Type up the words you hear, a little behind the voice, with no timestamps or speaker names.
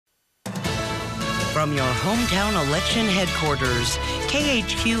From your hometown election headquarters,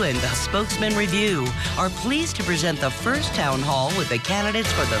 KHQ and the Spokesman-Review are pleased to present the first town hall with the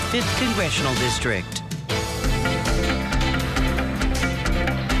candidates for the 5th Congressional District.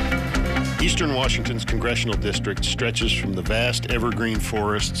 Eastern Washington's congressional district stretches from the vast evergreen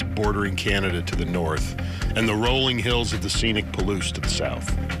forests bordering Canada to the north and the rolling hills of the scenic Palouse to the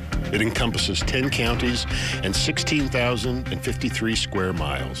south. It encompasses 10 counties and 16,053 square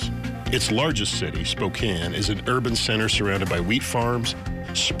miles. Its largest city, Spokane, is an urban center surrounded by wheat farms,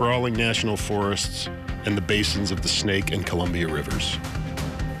 sprawling national forests, and the basins of the Snake and Columbia rivers.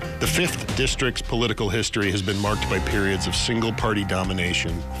 The 5th District's political history has been marked by periods of single-party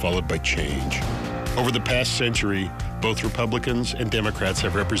domination, followed by change. Over the past century, both Republicans and Democrats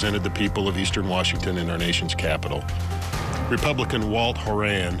have represented the people of Eastern Washington in our nation's capital. Republican Walt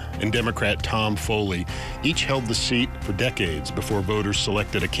Horan and Democrat Tom Foley each held the seat for decades before voters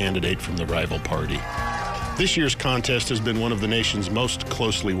selected a candidate from the rival party. This year's contest has been one of the nation's most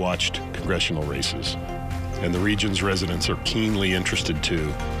closely watched congressional races, and the region's residents are keenly interested too.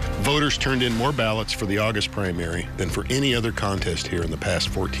 Voters turned in more ballots for the August primary than for any other contest here in the past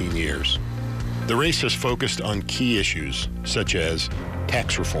 14 years. The race has focused on key issues such as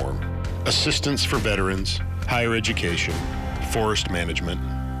tax reform, assistance for veterans, higher education, forest management,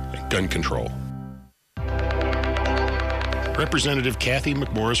 and gun control. Representative Cathy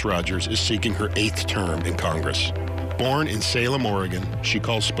McMorris Rodgers is seeking her 8th term in Congress. Born in Salem, Oregon, she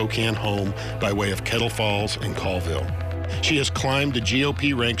calls Spokane home by way of Kettle Falls and Colville. She has climbed the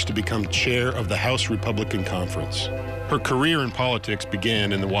GOP ranks to become chair of the House Republican Conference. Her career in politics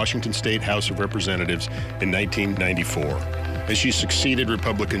began in the Washington State House of Representatives in 1994, as she succeeded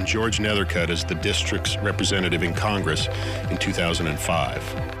Republican George Nethercutt as the district's representative in Congress in 2005.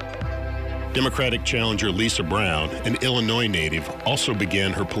 Democratic challenger Lisa Brown, an Illinois native, also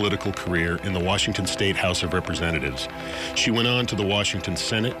began her political career in the Washington State House of Representatives. She went on to the Washington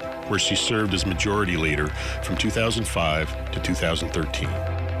Senate, where she served as majority leader from 2005 to 2013.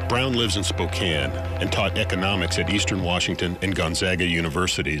 Brown lives in Spokane and taught economics at Eastern Washington and Gonzaga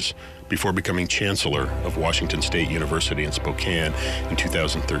universities before becoming chancellor of Washington State University in Spokane in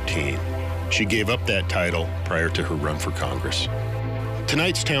 2013. She gave up that title prior to her run for Congress.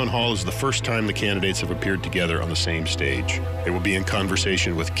 Tonight's town hall is the first time the candidates have appeared together on the same stage. They will be in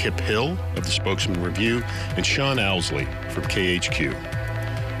conversation with Kip Hill of the Spokesman-Review and Sean Owsley from KHQ.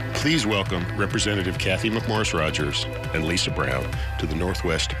 Please welcome Representative Cathy McMorris Rodgers and Lisa Brown to the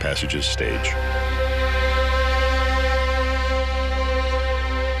Northwest Passages stage.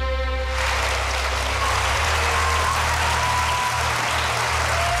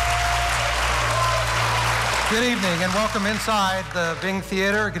 Good evening and welcome inside the Bing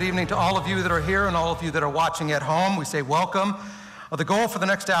Theater. Good evening to all of you that are here and all of you that are watching at home. We say welcome. The goal for the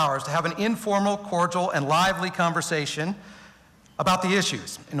next hour is to have an informal, cordial, and lively conversation about the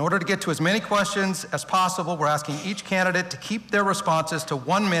issues. In order to get to as many questions as possible, we're asking each candidate to keep their responses to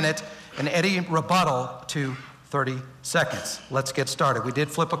 1 minute and any rebuttal to 30 seconds. Let's get started. We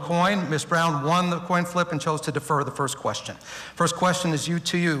did flip a coin. Ms. Brown won the coin flip and chose to defer the first question. First question is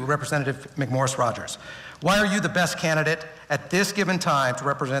to you, Representative McMorris Rodgers. Why are you the best candidate at this given time to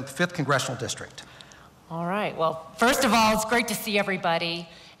represent the 5th Congressional District? All right. Well, first of all, it's great to see everybody.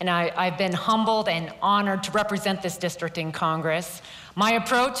 And I've been humbled and honored to represent this district in Congress. My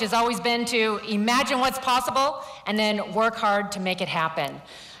approach has always been to imagine what's possible and then work hard to make it happen.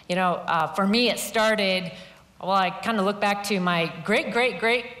 You know, for me, it started, well, I kind of look back to my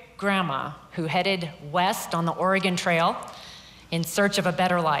great-great-great-grandma who headed west on the Oregon Trail in search of a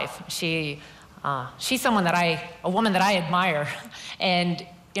better life. She's someone a woman that I admire. And,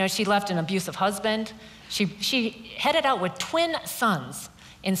 you know, she left an abusive husband. She headed out with twin sons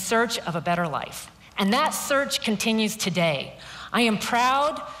in search of a better life. And that search continues today. I am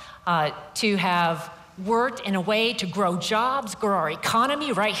proud to have worked in a way to grow jobs, grow our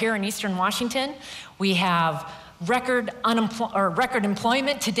economy right here in Eastern Washington. We have record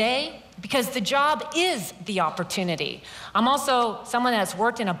employment today because the job is the opportunity. I'm also someone that's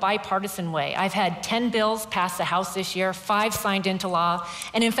worked in a bipartisan way. I've had 10 bills pass the House this year, 5 signed into law,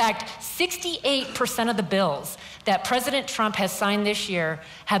 and in fact, 68% of the bills that President Trump has signed this year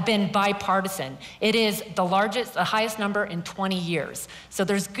have been bipartisan. It is the highest number in 20 years. So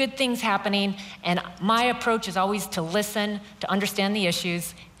there's good things happening, and my approach is always to listen, to understand the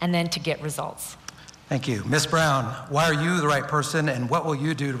issues, and then to get results. Thank you. Ms. Brown, why are you the right person, and what will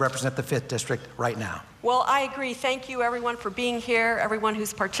you do to represent the 5th District right now? Well, I agree. Thank you, everyone, for being here, everyone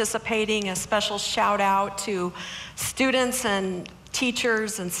who's participating. A special shout out to students and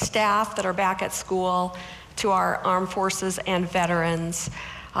teachers and staff that are back at school, to our armed forces and veterans.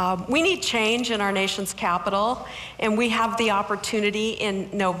 We need change in our nation's capital, and we have the opportunity in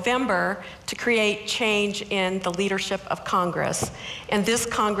November to create change in the leadership of Congress. And this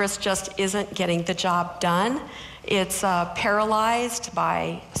Congress just isn't getting the job done. It's paralyzed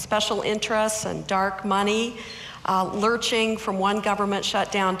by special interests and dark money, lurching from one government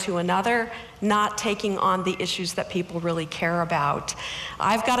shutdown to another, not taking on the issues that people really care about.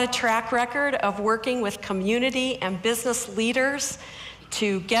 I've got a track record of working with community and business leaders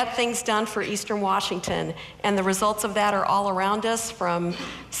to get things done for Eastern Washington, and the results of that are all around us, from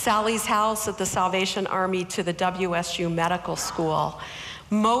Sally's house at the Salvation Army to the WSU Medical School.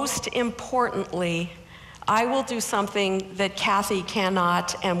 Most importantly, I will do something that Cathy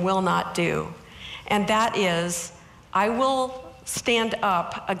cannot and will not do, and that is, I will stand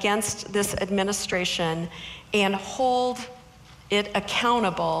up against this administration and hold it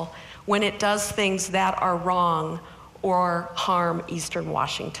accountable when it does things that are wrong or harm Eastern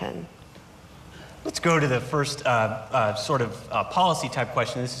Washington. Let's go to the first policy type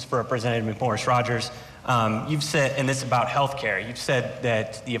question. This is for Representative McMorris Rodgers. You've said, and this is about health care, you've said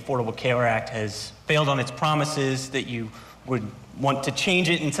that the Affordable Care Act has failed on its promises, that you would want to change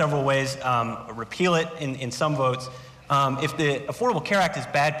it in several ways, repeal it in some votes. If the Affordable Care Act is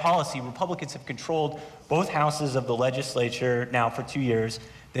bad policy, Republicans have controlled both houses of the legislature now for 2 years.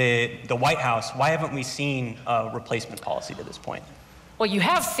 The White House, why haven't we seen a replacement policy to this point? Well, you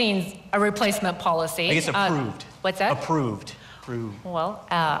have seen a replacement policy. I guess approved. What's that? Approved. Well,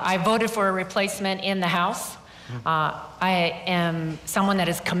 I voted for a replacement in the House. I am someone that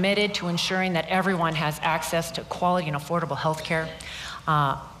is committed to ensuring that everyone has access to quality and affordable health care.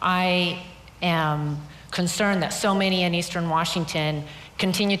 I am concerned that so many in Eastern Washington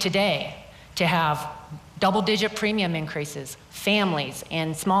continue today to have double-digit premium increases, families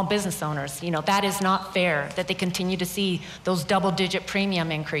and small business owners. That is not fair that they continue to see those double-digit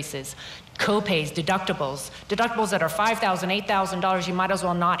premium increases. Co-pays, deductibles that are $5,000, $8,000, you might as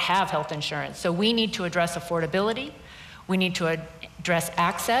well not have health insurance. So we need to address affordability. We need to address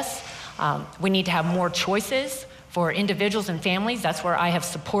access. We need to have more choices for individuals and families. That's where I have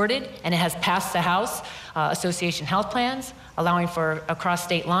supported, and it has passed the House, association health plans, allowing for across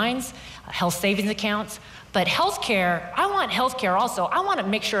state lines, health savings accounts. But healthcare, I want healthcare also. I want to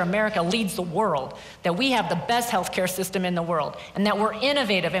make sure America leads the world, that we have the best healthcare system in the world, and that we're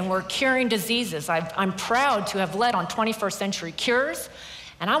innovative and we're curing diseases. I'm proud to have led on 21st century cures,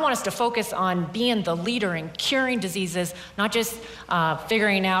 and I want us to focus on being the leader in curing diseases, not just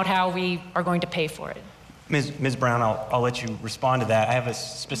figuring out how we are going to pay for it. Ms. Brown, I'll let you respond to that. I have a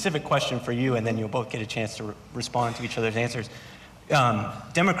specific question for you, and then you'll both get a chance to respond to each other's answers.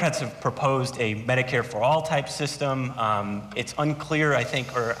 Democrats have proposed a Medicare for All type system. It's unclear, I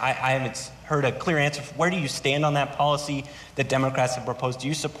think, or I haven't heard a clear answer. Where do you stand on that policy that Democrats have proposed? Do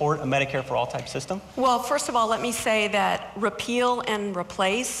you support a Medicare for All type system? Well, first of all, let me say that repeal and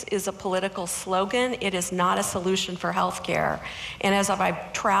replace is a political slogan. It is not a solution for health care. And as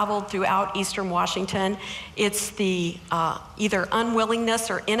I've traveled throughout Eastern Washington, it's the either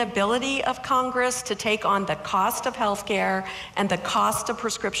unwillingness or inability of Congress to take on the cost of health care and the cost of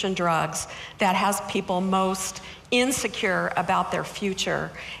prescription drugs that has people most insecure about their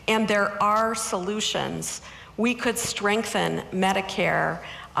future. And there are solutions. We could strengthen Medicare,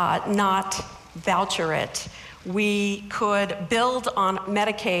 not voucher it. We could build on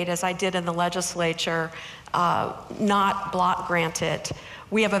Medicaid, as I did in the legislature, not block grant it.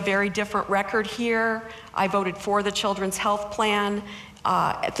 We have a very different record here. I voted for the Children's Health Plan.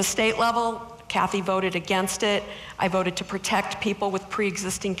 At the state level, Cathy voted against it. I voted to protect people with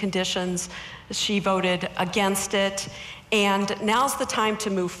pre-existing conditions. She voted against it. And now's the time to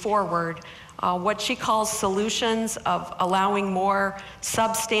move forward. What she calls solutions of allowing more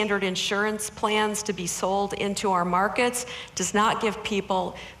substandard insurance plans to be sold into our markets does not give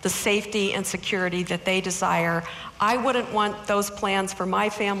people the safety and security that they desire. I wouldn't want those plans for my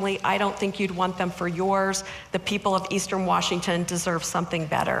family. I don't think you'd want them for yours. The people of Eastern Washington deserve something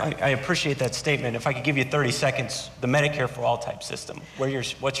better. I appreciate that statement. If I could give you 30 seconds, the Medicare for All type system,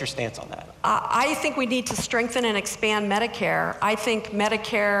 what's your stance on that? I think we need to strengthen and expand Medicare. I think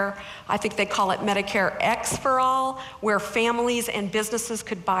Medicare, I think they call it Medicare X for All, where families and businesses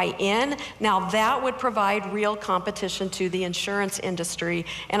could buy in. Now that would provide real competition to the insurance industry.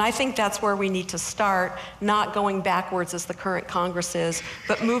 And I think that's where we need to start, not going backwards as the current Congress is,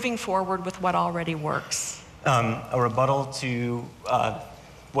 but moving forward with what already works. A rebuttal to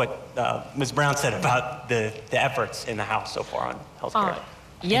what Ms. Brown said about the efforts in the House so far on health care.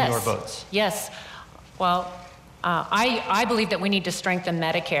 Yes. In your votes. Yes. Well, I believe that we need to strengthen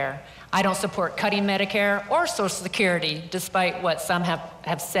Medicare. I don't support cutting Medicare or Social Security, despite what some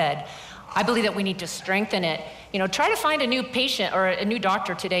have said. I believe that we need to strengthen it. You know, try to find a new patient or a new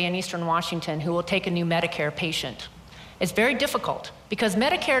doctor today in Eastern Washington who will take a new Medicare patient. It's very difficult because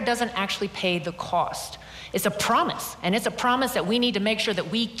Medicare doesn't actually pay the cost. It's a promise, and it's a promise that we need to make sure that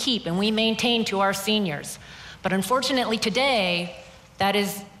we keep and we maintain to our seniors. But unfortunately today, that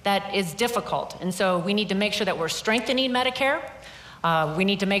is difficult. And so we need to make sure that we're strengthening Medicare. We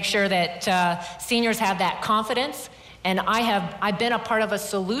need to make sure that seniors have that confidence. And I've been a part of a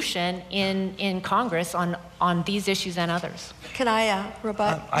solution in Congress on these issues and others. Can I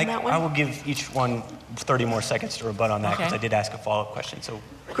rebut on that one? I will give each one 30 more seconds to rebut on that because Okay. I did ask a follow-up question. So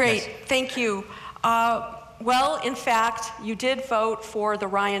Great, yes. thank you. Well, in fact, you did vote for the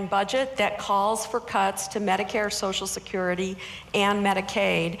Ryan budget that calls for cuts to Medicare, Social Security, and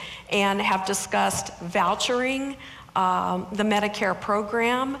Medicaid, and have discussed vouchering, the Medicare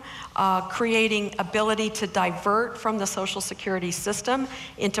program, creating ability to divert from the Social Security system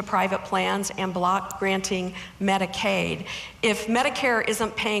into private plans, and block granting Medicaid. If Medicare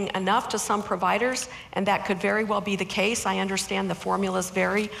isn't paying enough to some providers, and that could very well be the case, I understand the formulas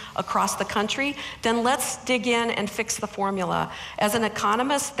vary across the country, then let's dig in and fix the formula. As an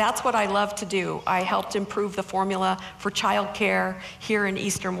economist, that's what I love to do. I helped improve the formula for child care here in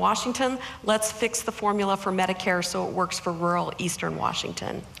Eastern Washington. Let's fix the formula for Medicare so it works for rural Eastern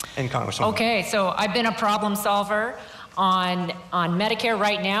Washington. And Congresswoman. Okay, so I've been a problem solver on Medicare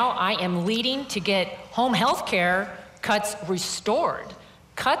right now. I am leading to get home health care cuts restored,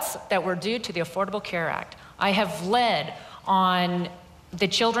 cuts that were due to the Affordable Care Act. I have led on the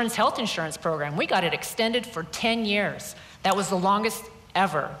Children's Health Insurance Program. We got it extended for 10 years. That was the longest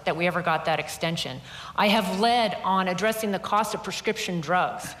ever that we ever got that extension. I have led on addressing the cost of prescription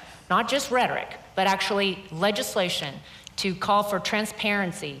drugs, not just rhetoric, but actually legislation to call for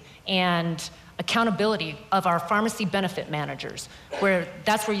transparency and accountability of our pharmacy benefit managers,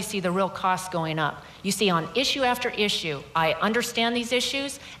 that's where you see the real costs going up. You see on issue after issue, I understand these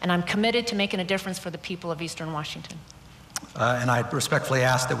issues, and I'm committed to making a difference for the people of Eastern Washington. And I respectfully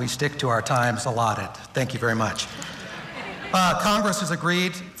ask that we stick to our times allotted. Thank you very much. Congress has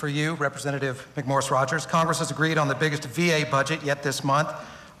agreed, for you, Representative McMorris Rodgers, Congress has agreed on the biggest VA budget yet this month.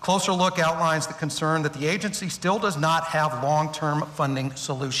 Closer look outlines the concern that the agency still does not have long-term funding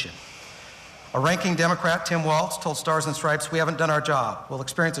solution. A ranking Democrat, Tim Walz, told Stars and Stripes, "We haven't done our job. We'll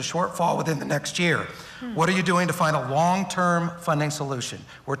experience a shortfall within the next year." What are you doing to find a long-term funding solution?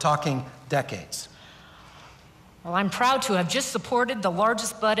 We're talking decades. Well, I'm proud to have just supported the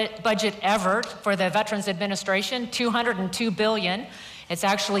largest budget ever for the Veterans Administration, $202 billion. It's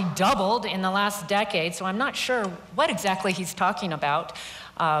actually doubled in the last decade, so I'm not sure what exactly he's talking about.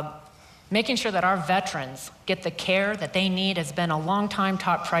 Making sure that our veterans get the care that they need has been a long-time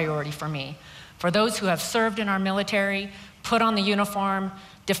top priority for me. For those who have served in our military, put on the uniform,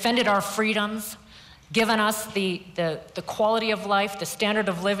 defended our freedoms, given us the quality of life, the standard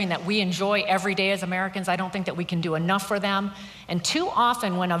of living that we enjoy every day as Americans, I don't think that we can do enough for them. And too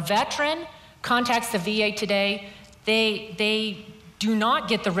often when a veteran contacts the VA today, they do not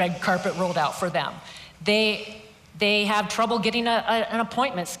get the red carpet rolled out for them. They have trouble getting an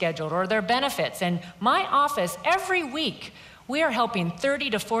appointment scheduled or their benefits. And my office, every week, we are helping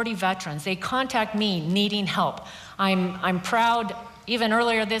 30 to 40 veterans. They contact me needing help. I'm proud. Even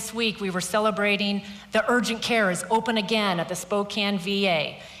earlier this week, we were celebrating the urgent care is open again at the Spokane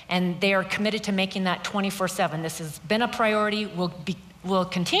VA, and they are committed to making that 24/7. This has been a priority, will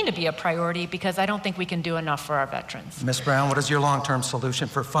continue to be a priority because I don't think we can do enough for our veterans. Ms. Brown, what is your long-term solution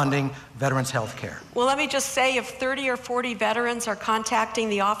for funding veterans' health care? Well, let me just say, if 30 or 40 veterans are contacting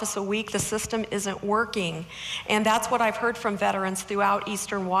the office a week, the system isn't working. And that's what I've heard from veterans throughout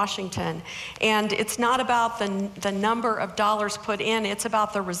Eastern Washington. And it's not about the number of dollars put in, it's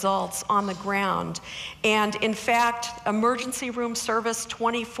about the results on the ground. And in fact, emergency room service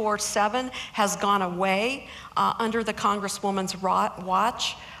 24/7 has gone away under the Congresswoman's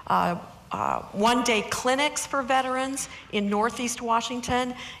watch. One-day clinics for veterans in Northeast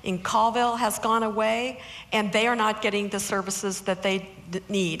Washington, in Colville, has gone away, and they are not getting the services that they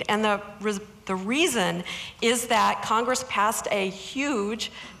need. And the reason is that Congress passed a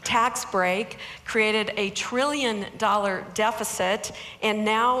huge tax break, created a $1 trillion deficit, and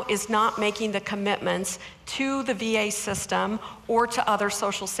now is not making the commitments to the VA system or to other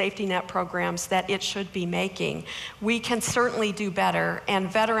social safety net programs that it should be making. We can certainly do better,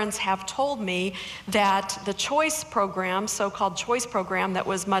 and veterans have told me that the choice program, so-called choice program that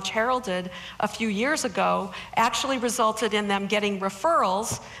was much heralded a few years ago, actually resulted in them getting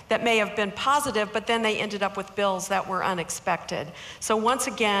referrals that may have been positive positive, but then they ended up with bills that were unexpected. So once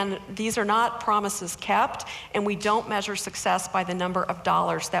again, these are not promises kept, and we don't measure success by the number of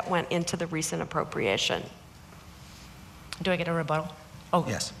dollars that went into the recent appropriation. Do I get a rebuttal? Oh,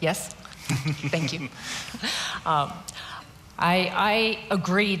 yes. Yes? Thank you. I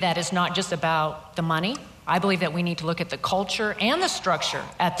agree that it's not just about the money. I believe that we need to look at the culture and the structure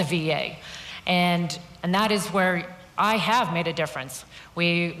at the VA. And that is where I have made a difference.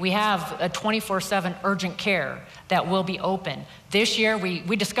 We have a 24/7 urgent care that will be open. This year,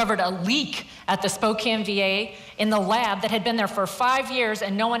 we discovered a leak at the Spokane VA in the lab that had been there for 5 years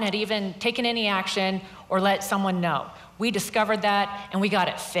and no one had even taken any action or let someone know. We discovered that and we got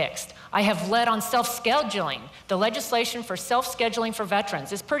it fixed. I have led on self-scheduling. The legislation for self-scheduling for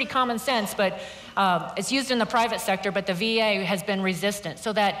veterans is pretty common sense, but it's used in the private sector, but the VA has been resistant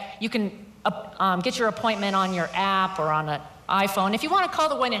so that you can get your appointment on your app or on an iPhone. If you want to call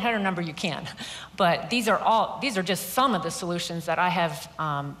the 1-800 number, you can. But these are just some of the solutions that I have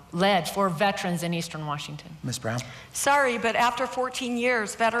led for veterans in Eastern Washington. Ms. Brown? Sorry, but after 14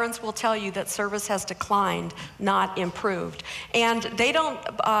 years, veterans will tell you that service has declined, not improved. And they don't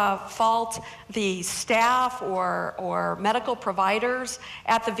fault the staff or medical providers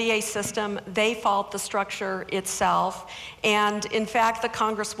at the VA system. They fault the structure itself. And in fact, the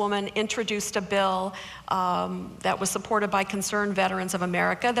Congresswoman introduced a bill that was supported by Concerned Veterans of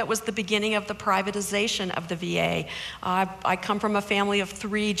America that was the beginning of the privatization of the VA. I come from a family of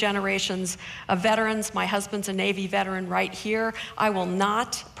 3 generations of veterans. My husband's a Navy veteran right here. I will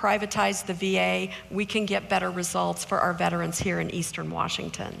not privatize the VA. We can get better results for our veterans here in Eastern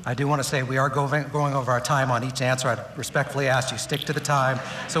Washington. I do want to say we are going over our time on each answer. I'd respectfully ask you stick to the time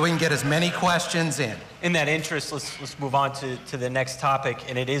so we can get as many questions in. In that interest, let's move on to the next topic,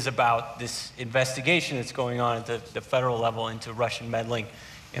 and it is about this investigation that's going on at the federal level into Russian meddling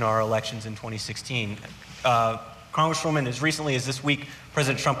in our elections in 2016. Congresswoman, as recently as this week,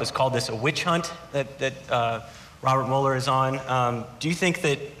 President Trump has called this a witch hunt that Robert Mueller is on. Do you think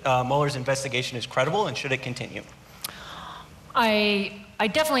that Mueller's investigation is credible, and should it continue? I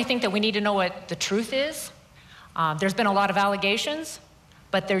definitely think that we need to know what the truth is. There's been a lot of allegations,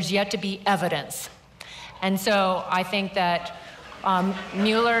 but there's yet to be evidence. And so I think that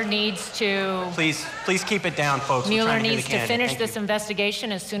Mueller needs to... Please keep it down, folks. Mueller needs to finish this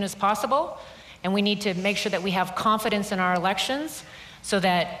investigation as soon as possible, and we need to make sure that we have confidence in our elections so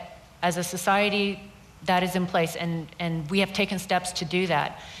that as a society that is in place, and we have taken steps to do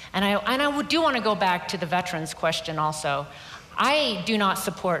that. And I do want to go back to the veterans question also. I do not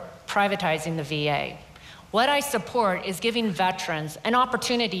support privatizing the VA. What I support is giving veterans an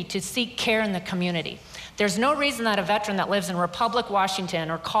opportunity to seek care in the community. There's no reason that a veteran that lives in Republic,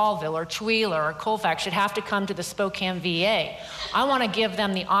 Washington, or Colville, or Chewelah, or Colfax should have to come to the Spokane VA. I want to give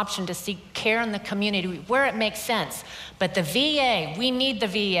them the option to seek care in the community where it makes sense. But the VA, we need the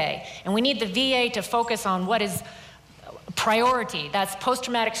VA, and we need the VA to focus on what is priority. That's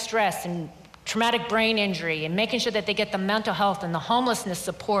post-traumatic stress and traumatic brain injury, and making sure that they get the mental health and the homelessness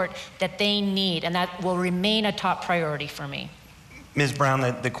support that they need, and that will remain a top priority for me. Ms. Brown,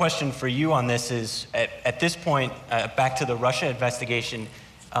 the question for you on this is, at this point, back to the Russia investigation,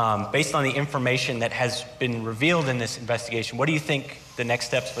 based on the information that has been revealed in this investigation, what do you think the next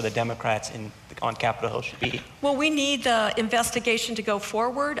steps for the Democrats on Capitol Hill should be? Well, we need the investigation to go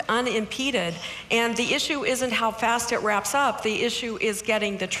forward unimpeded. And the issue isn't how fast it wraps up. The issue is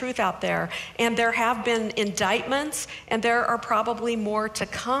getting the truth out there. And there have been indictments, and there are probably more to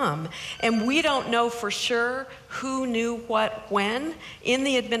come. And we don't know for sure who knew what when in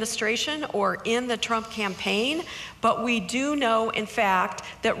the administration or in the Trump campaign, but we do know, in fact,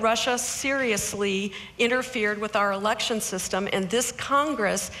 that Russia seriously interfered with our election system, and this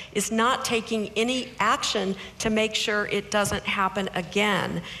Congress is not taking any action to make sure it doesn't happen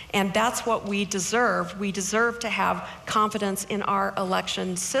again. And that's what we deserve. We deserve to have confidence in our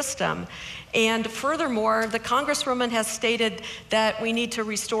election system. And furthermore, the Congresswoman has stated that we need to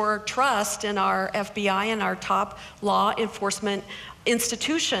restore trust in our FBI and our top law enforcement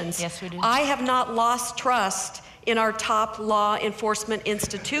institutions. Yes, we do. I have not lost trust in our top law enforcement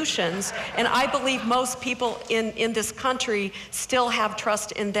institutions, and I believe most people in this country still have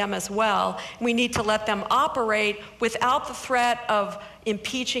trust in them as well. We need to let them operate without the threat of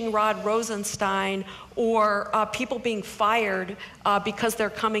impeaching Rod Rosenstein or people being fired because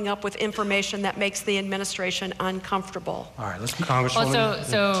they're coming up with information that makes the administration uncomfortable. All right, let's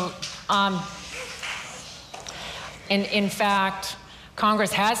Congresswoman. Well, in fact,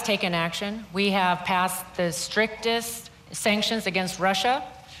 Congress has taken action. We have passed the strictest sanctions against Russia.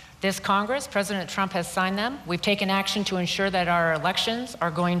 This Congress, President Trump has signed them. We've taken action to ensure that our elections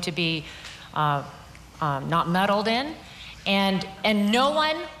are going to be not meddled in, and no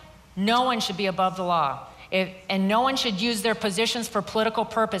one should be above the law, and no one should use their positions for political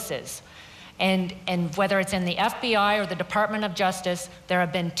purposes. And whether it's in the FBI or the Department of Justice, there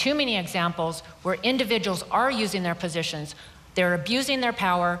have been too many examples where individuals are using their positions, they're abusing their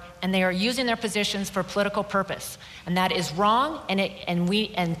power, and they are using their positions for political purpose. And that is wrong,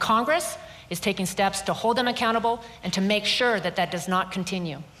 and Congress is taking steps to hold them accountable and to make sure that that does not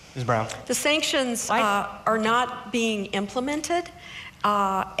continue. Ms. Brown. The sanctions are not being implemented,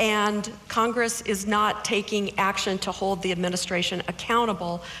 and Congress is not taking action to hold the administration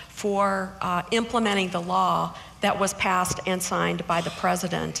accountable for implementing the law that was passed and signed by the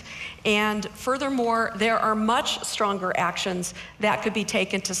president. And furthermore, there are much stronger actions that could be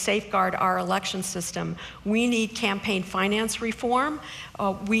taken to safeguard our election system. We need campaign finance reform.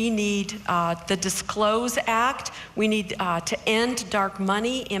 We need the Disclose Act. We need to end dark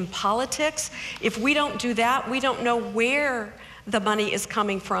money in politics. If we don't do that, we don't know where the money is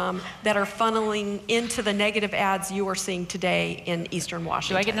coming from that are funneling into the negative ads you are seeing today in Eastern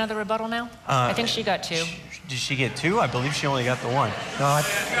Washington. Do I get another rebuttal now? I think she got two. Did she get two? I believe she only got the one. No,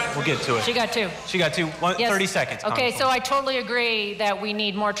 we'll get to it. She got two. She got two. Yes. 30 seconds. Okay, so I totally agree that we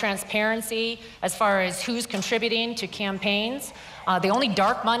need more transparency as far as who's contributing to campaigns. The only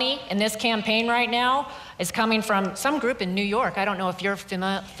dark money in this campaign right now is coming from some group in New York. I don't know if you're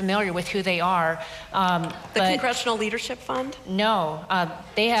familiar with who they are. The Congressional Leadership Fund? No,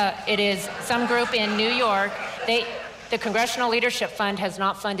 it is some group in New York. The Congressional Leadership Fund has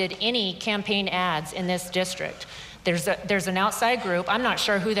not funded any campaign ads in this district. There's an outside group. I'm not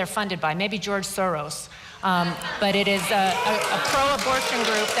sure who they're funded by, maybe George Soros. But it is a pro-abortion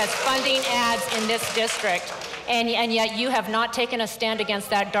group that's funding ads in this district. And yet you have not taken a stand against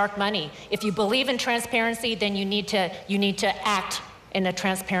that dark money. If you believe in transparency, then you need to act in a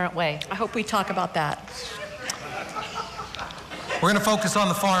transparent way. I hope we talk about that. We're going to focus on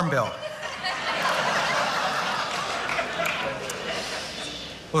the Farm Bill.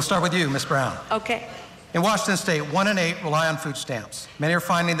 We'll start with you, Ms. Brown. Okay. In Washington State, 1 in 8 rely on food stamps. Many are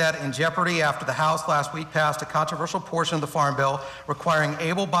finding that in jeopardy after the House last week passed a controversial portion of the Farm Bill requiring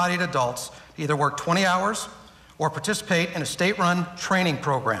able-bodied adults to either work 20 hours or participate in a state-run training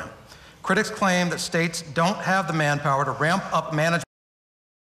program. Critics claim that states don't have the manpower to ramp up management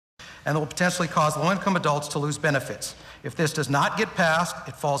and will potentially cause low-income adults to lose benefits. If this does not get passed,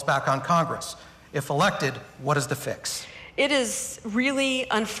 it falls back on Congress. If elected, what is the fix? It is really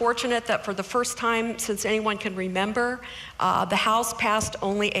unfortunate that for the first time since anyone can remember, the House passed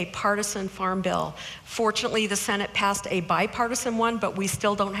only a partisan farm bill. Fortunately, the Senate passed a bipartisan one, but we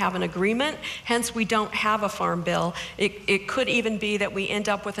still don't have an agreement. Hence, we don't have a farm bill. It could even be that we end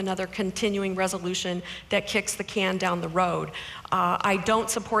up with another continuing resolution that kicks the can down the road. I don't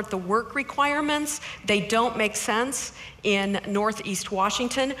support the work requirements. They don't make sense in Northeast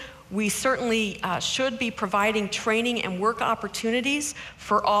Washington. We certainly should be providing training and work opportunities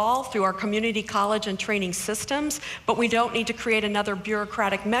for all through our community college and training systems, but we don't need to create another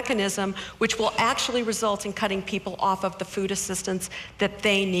bureaucratic mechanism which will actually result in cutting people off of the food assistance that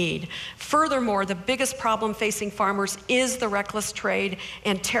they need. Furthermore, the biggest problem facing farmers is the reckless trade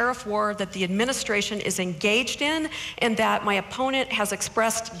and tariff war that the administration is engaged in and that my opponent has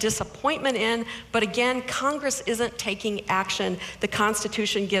expressed disappointment in, but again, Congress isn't taking action. The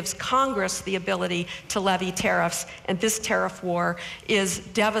Constitution gives Congress the ability to levy tariffs, and this tariff war is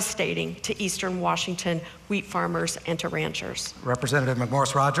devastating to Eastern Washington wheat farmers and to ranchers. Representative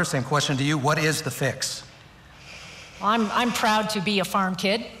McMorris Rodgers, same question to you. What is the fix? Well, I'm proud to be a farm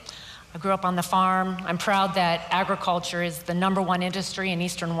kid. I grew up on the farm. I'm proud that agriculture is the #1 industry in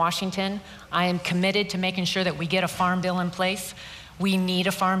Eastern Washington. I am committed to making sure that we get a farm bill in place. We need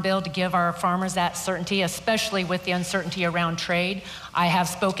a farm bill to give our farmers that certainty, especially with the uncertainty around trade. I have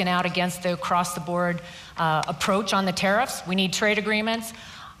spoken out against the across-the-board approach on the tariffs. We need trade agreements.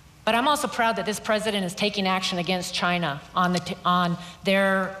 But I'm also proud that this president is taking action against China on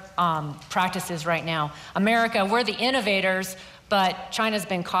their practices right now. America, we're the innovators, but China's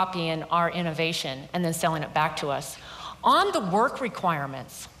been copying our innovation and then selling it back to us. On the work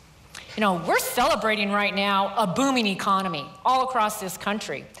requirements, you know, we're celebrating right now a booming economy all across this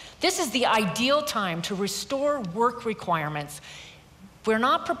country. This is the ideal time to restore work requirements. We're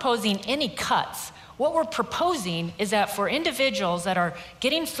not proposing any cuts. What we're proposing is that for individuals that are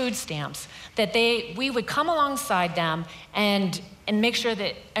getting food stamps, that we would come alongside them and make sure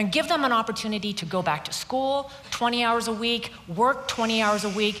that, and give them an opportunity to go back to school 20 hours a week, work 20 hours a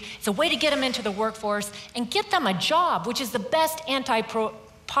week. It's a way to get them into the workforce and get them a job, which is the best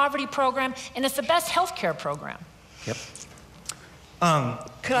anti-poverty program, and it's the best health care program. Yep.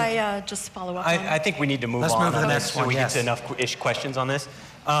 Could I just follow up on I think we need to move Let's on move to the on next this one, so we yes. get to enough questions on this.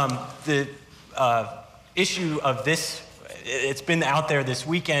 The issue of this, it's been out there this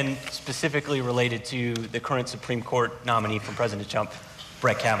weekend, specifically related to the current Supreme Court nominee from President Trump,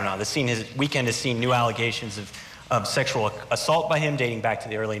 Brett Kavanaugh. The weekend has seen new allegations of sexual assault by him dating back to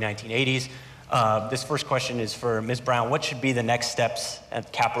the early 1980s. This first question is for Ms. Brown. What should be the next steps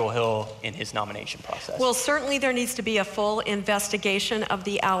at Capitol Hill in his nomination process? Well, certainly there needs to be a full investigation of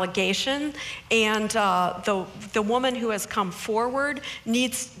the allegation, and the woman who has come forward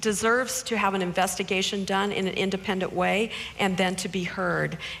deserves to have an investigation done in an independent way and then to be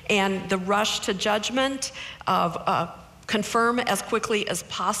heard. And the rush to judgment of confirm as quickly as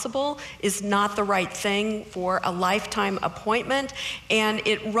possible is not the right thing for a lifetime appointment, and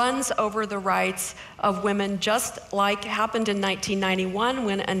it runs over the rights of women, just like happened in 1991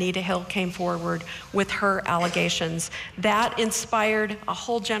 when Anita Hill came forward with her allegations. That inspired a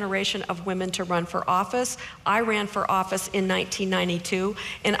whole generation of women to run for office. I ran for office in 1992,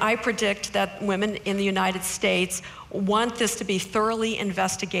 and I predict that women in the United States want this to be thoroughly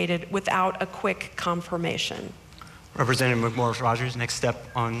investigated without a quick confirmation. Representative McMorris Rodgers, next step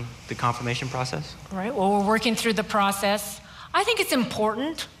on the confirmation process? All right, well, we're working through the process. I think it's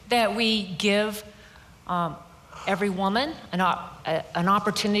important that we give every woman an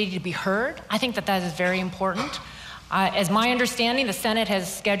opportunity to be heard. I think that is very important. As my understanding, the Senate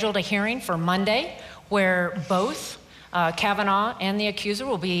has scheduled a hearing for Monday where both Kavanaugh and the accuser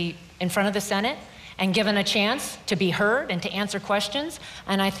will be in front of the Senate and given a chance to be heard and to answer questions.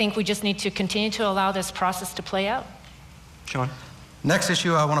 And I think we just need to continue to allow this process to play out. Sean? Next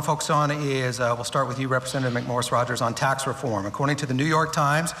issue I want to focus on is, we'll start with you, Representative McMorris Rodgers, on tax reform. According to the New York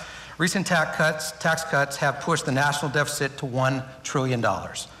Times, recent tax cuts have pushed the national deficit to $1 trillion.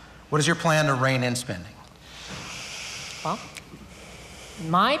 What is your plan to rein in spending? Well,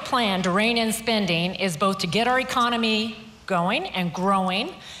 my plan to rein in spending is both to get our economy going and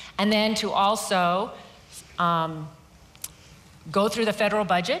growing, and then to also go through the federal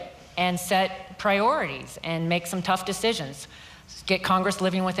budget and set priorities and make some tough decisions, get Congress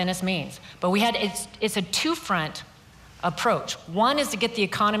living within its means. But it's a two-front approach. One is to get the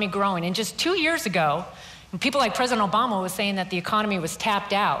economy growing. And just 2 years ago, people like President Obama was saying that the economy was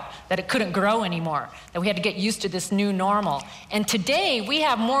tapped out, that it couldn't grow anymore, that we had to get used to this new normal. And today, we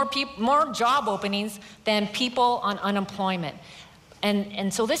have more job openings than people on unemployment.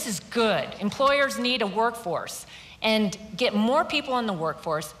 And so this is good. Employers need a workforce. And get more people in the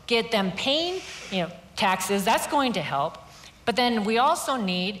workforce, get them paying taxes, that's going to help. But then we also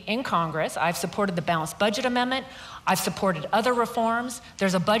need, in Congress, I've supported the Balanced Budget Amendment, I've supported other reforms.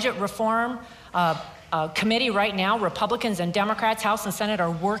 There's a budget reform committee right now. Republicans and Democrats, House and Senate, are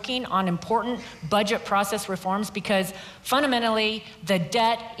working on important budget process reforms because fundamentally the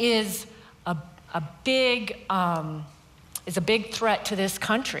debt is a big threat to this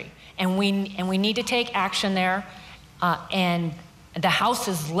country. And we need to take action there. And the House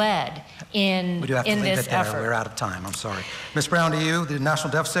is led in this effort. We do have to leave it there. We're out of time. I'm sorry. Ms. Brown, to you, the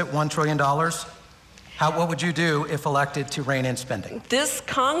national deficit, $1 trillion. What would you do if elected to rein in spending? This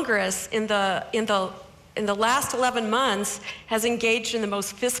Congress, in the last 11 months, has engaged in the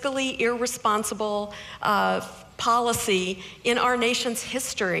most fiscally irresponsible policy in our nation's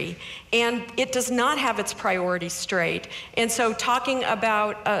history, and it does not have its priorities straight. And so talking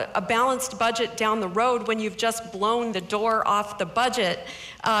about a balanced budget down the road when you've just blown the door off the budget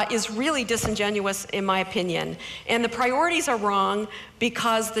is really disingenuous, in my opinion. And the priorities are wrong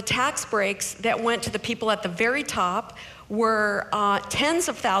because the tax breaks that went to the people at the very top were tens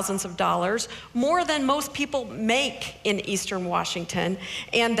of thousands of dollars, more than most people make in Eastern Washington.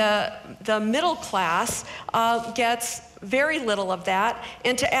 And the middle class gets very little of that.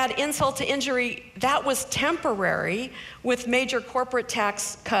 And to add insult to injury, that was temporary, with major corporate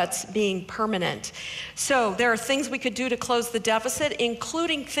tax cuts being permanent. So there are things we could do to close the deficit,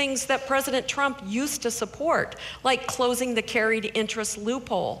 including things that President Trump used to support, like closing the carried interest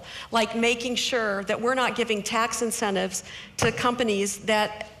loophole, like making sure that we're not giving tax incentives to companies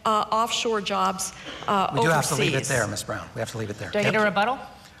that offshore jobs overseas. We do have to leave it there, Ms. Brown. We have to leave it there. Do I get a rebuttal?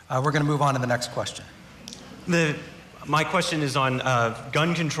 We're going to move on to the next question. My question is on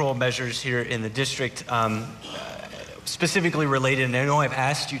gun control measures here in the district, specifically related, and I know I've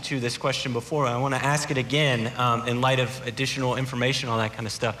asked you this question before, and I want to ask it again in light of additional information on that kind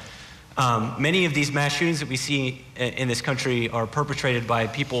of stuff. Many of these mass shootings that we see in this country are perpetrated by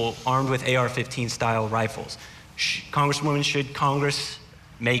people armed with AR-15 style rifles. Congresswoman, should Congress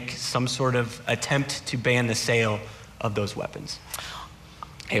make some sort of attempt to ban the sale of those weapons,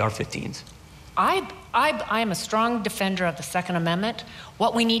 AR-15s? I am a strong defender of the Second Amendment.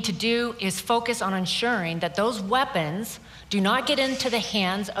 What we need to do is focus on ensuring that those weapons do not get into the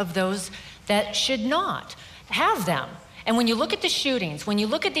hands of those that should not have them. And when you look at the shootings, when you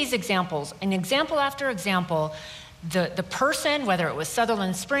look at these examples, an example after example, the person, whether it was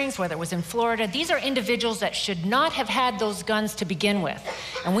Sutherland Springs, whether it was in Florida, these are individuals that should not have had those guns to begin with.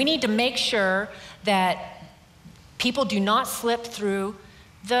 And we need to make sure that people do not slip through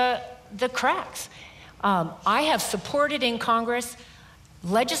the cracks. I have supported in Congress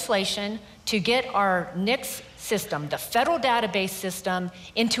legislation to get our NICS system, the federal database system,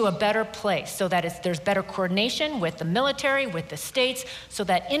 into a better place so that there's better coordination with the military, with the states, so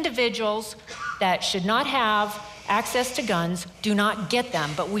that individuals that should not have access to guns do not get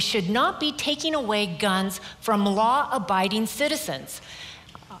them. But we should not be taking away guns from law-abiding citizens.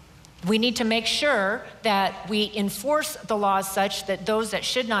 We need to make sure that we enforce the laws such that those that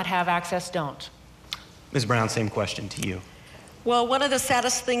should not have access don't. Ms. Brown, same question to you. Well, one of the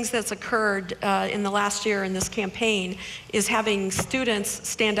saddest things that's occurred in the last year in this campaign is having students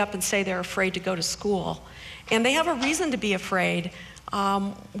stand up and say they're afraid to go to school. And they have a reason to be afraid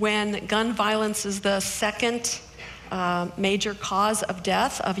when gun violence is the second major cause of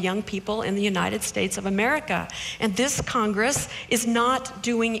death of young people in the United States of America. And this Congress is not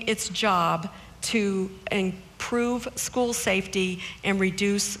doing its job to improve school safety and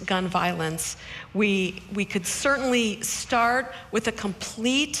reduce gun violence. We could certainly start with a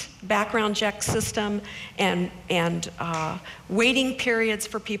complete background check system and waiting periods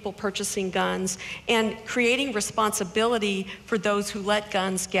for people purchasing guns and creating responsibility for those who let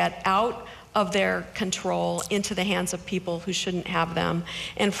guns get out of their control into the hands of people who shouldn't have them.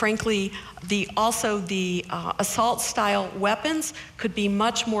 And frankly, the assault-style weapons could be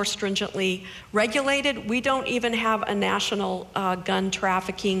much more stringently regulated. We don't even have a national gun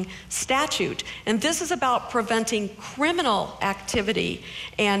trafficking statute. And this is about preventing criminal activity.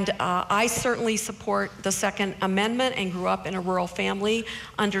 And I certainly support the Second Amendment and grew up in a rural family,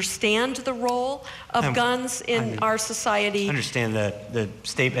 understand the role of guns in our society. I understand the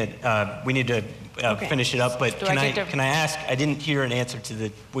statement. We need to finish it up, but can I ask, I didn't hear an answer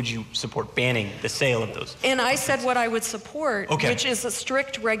to would you support banning the sale of those? And I said what I would support, which is a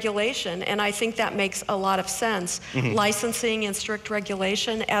strict regulation, and I think that makes a lot of sense. Mm-hmm. Licensing and strict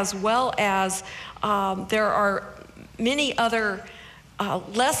regulation, as well as there are many other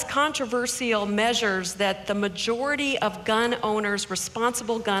less controversial measures that the majority of gun owners,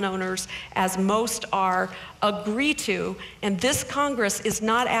 responsible gun owners, as most are, agree to. And this Congress is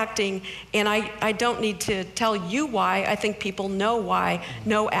not acting, and I don't need to tell you why. I think people know why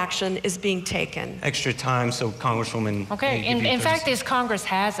no action is being taken. Extra time, so Congresswoman. Okay, in fact, this Congress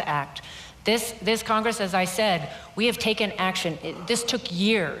has acted. This Congress, as I said, we have taken action. This took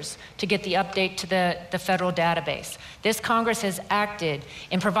years to get the update to the federal database. This Congress has acted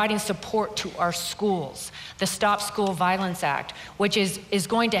in providing support to our schools. The Stop School Violence Act, which is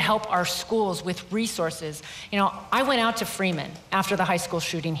going to help our schools with resources. You know, I went out to Freeman after the high school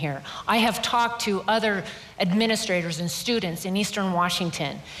shooting here. I have talked to other administrators and students in Eastern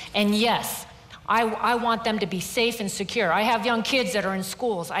Washington. And yes, I want them to be safe and secure. I have young kids that are in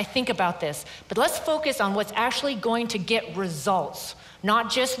schools. I think about this. But let's focus on what's actually going to get results,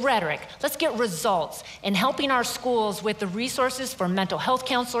 not just rhetoric. Let's get results in helping our schools with the resources for mental health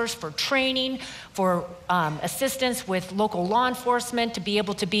counselors, for training, for assistance with local law enforcement to be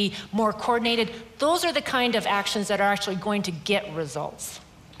able to be more coordinated. Those are the kind of actions that are actually going to get results.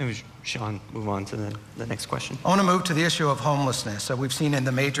 Sean, move on to the next question. I want to move to the issue of homelessness. So we've seen in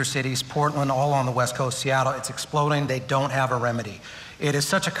the major cities, Portland, all on the West Coast, Seattle, it's exploding. They don't have a remedy. It is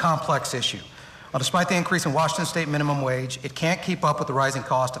such a complex issue. Despite the increase in Washington state minimum wage, it can't keep up with the rising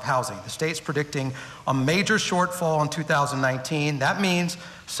cost of housing. The state's predicting a major shortfall in 2019. That means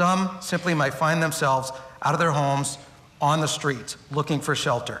some simply might find themselves out of their homes on the streets looking for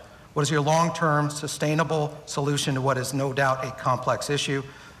shelter. What is your long-term sustainable solution to what is no doubt a complex issue?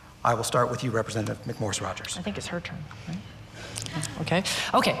 I will start with you, Representative McMorris Rodgers. I think it's her turn, right? Okay.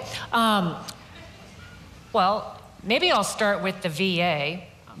 Well, maybe I'll start with the VA,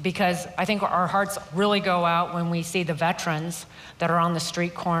 because I think our hearts really go out when we see the veterans that are on the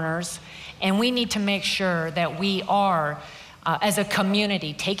street corners. And we need to make sure that we are, as a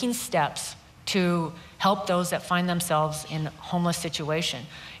community, taking steps to help those that find themselves in a homeless situation.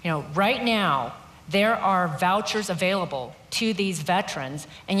 You know, right now, there are vouchers available to these veterans,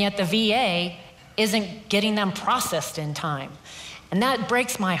 and yet the VA isn't getting them processed in time. And that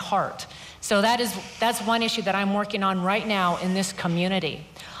breaks my heart. So that's one issue that I'm working on right now in this community.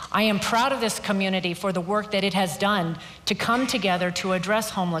 I am proud of this community for the work that it has done to come together to address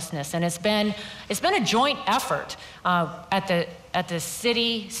homelessness. And it's been a joint effort at the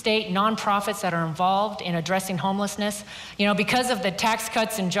city, state, nonprofits that are involved in addressing homelessness. You know, because of the Tax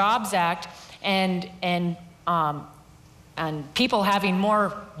Cuts and Jobs Act and people having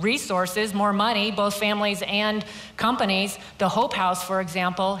more resources, more money, both families and companies. The Hope House, for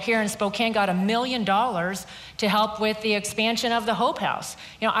example, here in Spokane got $1 million to help with the expansion of the Hope House.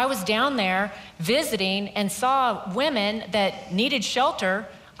 You know, I was down there visiting and saw women that needed shelter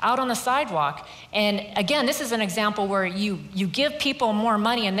out on the sidewalk. And again, this is an example where you give people more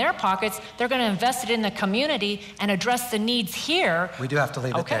money in their pockets, they're going to invest it in the community and address the needs here. We do have to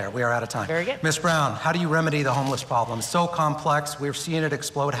leave it there. We are out of time. Very good. Ms. Brown, how do you remedy the homeless problem? It's so complex. We're seeing it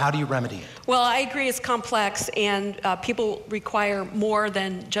explode. How do you remedy it? Well, I agree it's complex, and people require more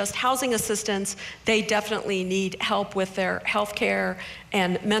than just housing assistance. They definitely need help with their health care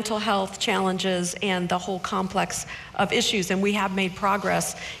and mental health challenges and the whole complex of issues, and we have made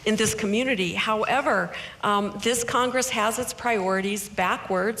progress in this community. However, this Congress has its priorities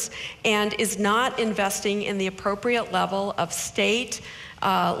backwards and is not investing in the appropriate level of state,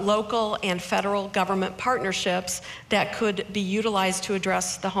 local, and federal government partnerships that could be utilized to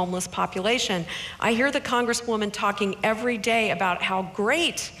address the homeless population. I hear the Congresswoman talking every day about how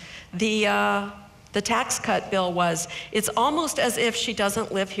great the tax cut bill was. It's almost as if she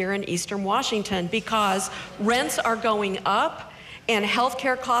doesn't live here in Eastern Washington, because rents are going up and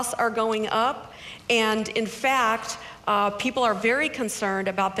healthcare costs are going up. And in fact, people are very concerned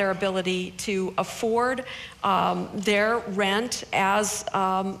about their ability to afford their rent as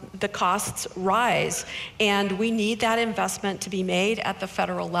the costs rise. And we need that investment to be made at the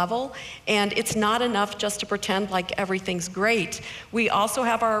federal level. And it's not enough just to pretend like everything's great. We also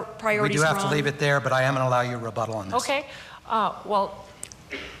have our priorities We do have wrong. to leave it there, but I am going to allow you a rebuttal on this. Okay. Well,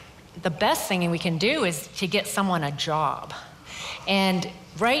 the best thing we can do is to get someone a job. And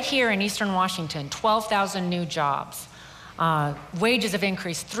right here in Eastern Washington, 12,000 new jobs. Wages have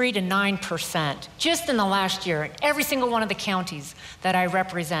increased 3 to 9% just in the last year in every single one of the counties that I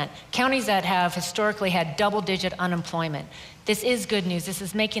represent, counties that have historically had double-digit unemployment. This is good news. This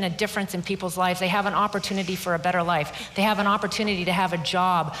is making a difference in people's lives. They have an opportunity for a better life. They have an opportunity to have a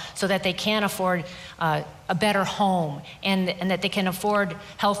job so that they can afford a better home and that they can afford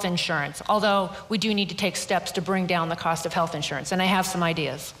health insurance, although we do need to take steps to bring down the cost of health insurance, and I have some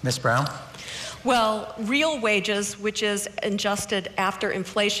ideas. Ms. Brown? Well, real wages, which is adjusted after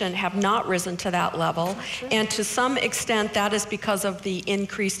inflation, have not risen to that level. And to some extent, that is because of the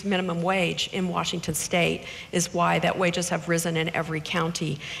increased minimum wage in Washington state, is why that wages have risen in every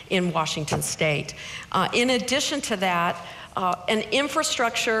county in Washington state. In addition to that, an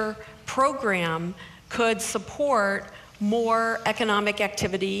infrastructure program could support more economic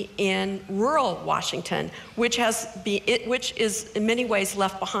activity in rural Washington, which is in many ways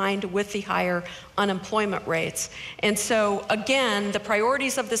left behind with the higher unemployment rates. And so again, the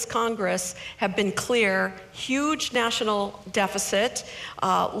priorities of this Congress have been clear: huge national deficit,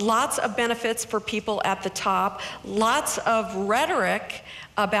 lots of benefits for people at the top, lots of rhetoric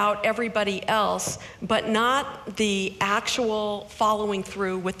about everybody else, but not the actual following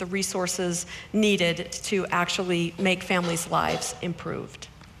through with the resources needed to actually make families' lives improved.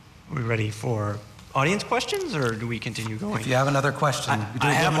 Are we ready for audience questions, or do we continue going? If you have another question,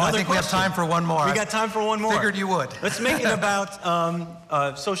 I think we have time for one more. We got time for one more. Figured you would. Let's make it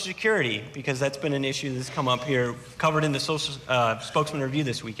about Social Security, because that's been an issue that's come up here, covered in the Spokesman-Review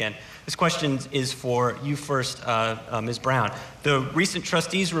this weekend. This question is for you first, Ms. Brown. The recent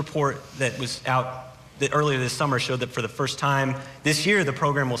trustees report that was out earlier this summer showed that for the first time this year, the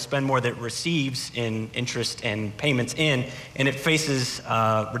program will spend more than it receives in interest and payments in, and it faces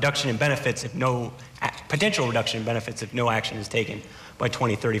reduction in benefits potential reduction in benefits if no action is taken by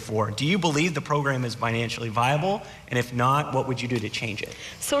 2034. Do you believe the program is financially viable? And if not, what would you do to change it?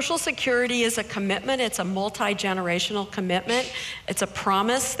 Social Security is a commitment. It's a multi-generational commitment. It's a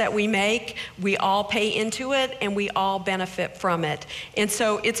promise that we make. We all pay into it, and we all benefit from it. And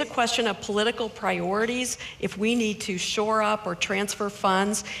so it's a question of political priorities. If we need to shore up or transfer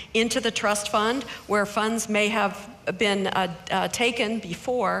funds into the trust fund, where funds may have been taken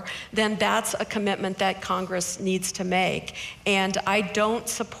before, then that's a commitment that Congress needs to make. And I don't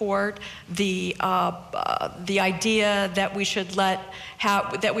support the idea that we should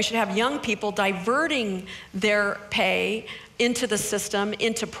have young people diverting their pay into the system,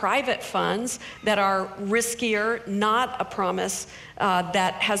 into private funds that are riskier, not a promise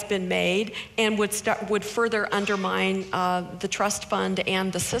that has been made, and would further undermine the trust fund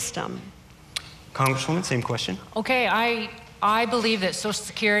and the system. Congresswoman, same question. Okay, I believe that Social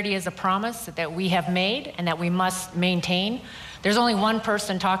Security is a promise that we have made and that we must maintain. There's only one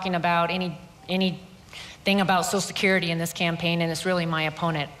person talking about anything about Social Security in this campaign, and it's really my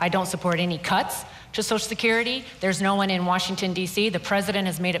opponent. I don't support any cuts to Social Security. There's no one in Washington, D.C. The president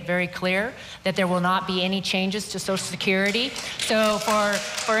has made it very clear that there will not be any changes to Social Security. So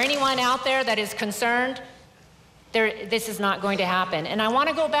for anyone out there that is concerned, this is not going to happen. And I want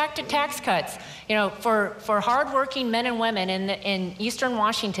to go back to tax cuts. You know, for hardworking men and women in Eastern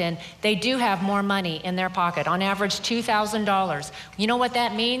Washington, they do have more money in their pocket, on average $2,000. You know what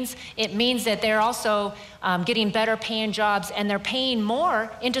that means? It means that they're also getting better paying jobs, and they're paying more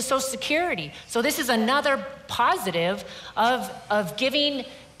into Social Security. So this is another positive of giving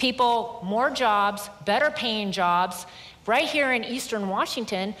people more jobs, better paying jobs, right here in Eastern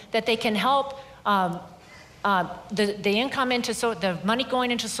Washington, that they can help the income into the money going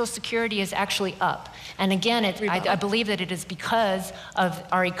into Social Security is actually up. And again, I believe that it is because of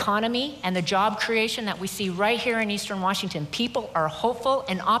our economy and the job creation that we see right here in Eastern Washington. People are hopeful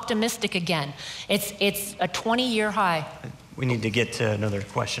and optimistic again. It's a 20-year high. We need to get to another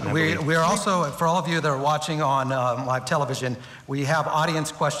question. We are also, for all of you that are watching on live television, we have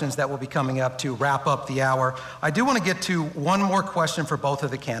audience questions that will be coming up to wrap up the hour. I do want to get to one more question for both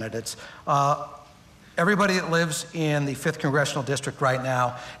of the candidates. Everybody that lives in the 5th Congressional District right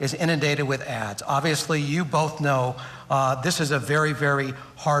now is inundated with ads. Obviously, you both know this is a very, very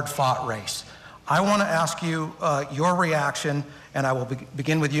hard-fought race. I want to ask you your reaction, and I will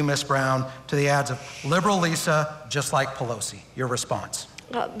begin with you, Ms. Brown, to the ads of liberal Lisa, just like Pelosi. Your response.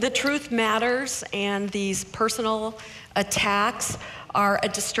 The truth matters, and these personal attacks are a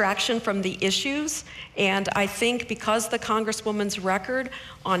distraction from the issues. And I think because the Congresswoman's record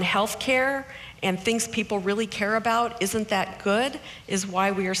on health care and things people really care about isn't that good, is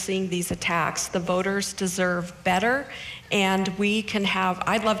why we are seeing these attacks. The voters deserve better, and we can have,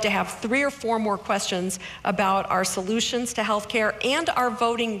 I'd love to have 3 or 4 more questions about our solutions to health care and our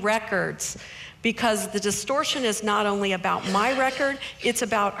voting records, because the distortion is not only about my record, it's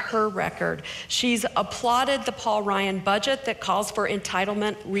about her record. She's applauded the Paul Ryan budget that calls for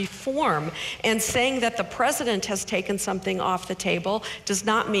entitlement reform, and saying that the president has taken something off the table does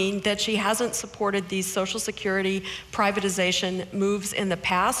not mean that she hasn't supported these Social Security privatization moves in the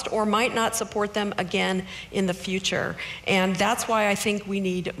past, or might not support them again in the future. And that's why I think we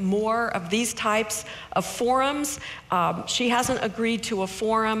need more of these types of forums. She hasn't agreed to a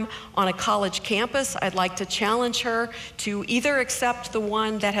forum on a college campus. I'd like to challenge her to either accept the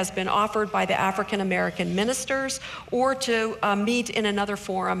one that has been offered by the African American ministers, or to meet in another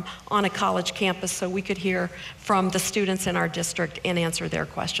forum on a college campus so we could hear from the students in our district and answer their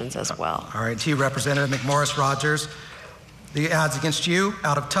questions as well. All right, to you, Representative McMorris Rodgers. The ads against you: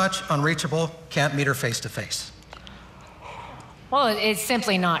 out of touch, unreachable, can't meet her face to face. Well, it's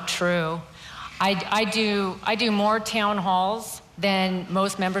simply not true. I do more town halls than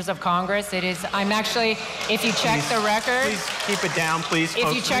most members of Congress. I'm actually, if you check the record. Please keep it down, please.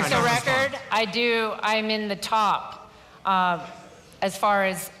 If you check the record, I'm in the top as far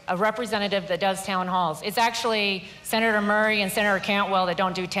as a representative that does town halls. It's actually Senator Murray and Senator Cantwell that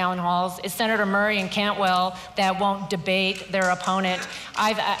don't do town halls. It's Senator Murray and Cantwell that won't debate their opponent.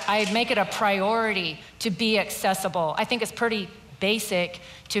 I make it a priority to be accessible. I think it's pretty basic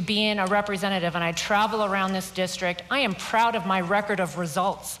to being a representative, and I travel around this district. I am proud of my record of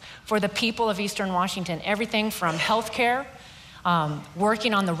results for the people of Eastern Washington. Everything from health care,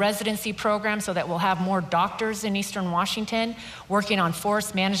 working on the residency program so that we'll have more doctors in Eastern Washington, working on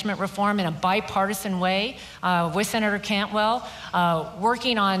forest management reform in a bipartisan way with Senator Cantwell,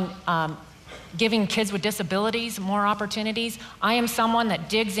 working on giving kids with disabilities more opportunities. I am someone that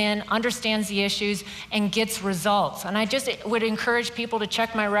digs in, understands the issues, and gets results. And I just would encourage people to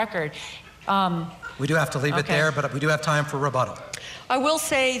check my record. We do have to leave it there, but we do have time for rebuttal. I will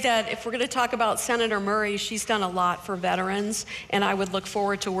say that if we're going to talk about Senator Murray, she's done a lot for veterans, and I would look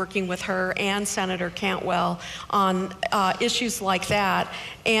forward to working with her and Senator Cantwell on issues like that.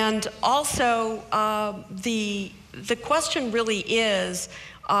 And also, the question really is,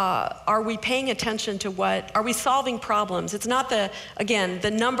 are we paying attention to are we solving problems? It's not the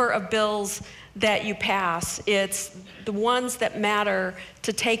number of bills that you pass. It's the ones that matter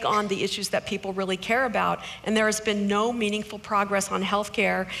to take on the issues that people really care about. And there has been no meaningful progress on health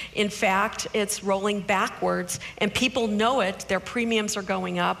care. In fact, it's rolling backwards, and people know it. Their premiums are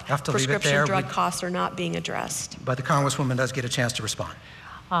going up. Prescription drug costs are not being addressed. But the Congresswoman does get a chance to respond.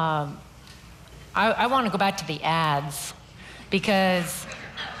 I want to go back to the ads, because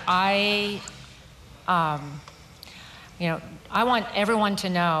I want everyone to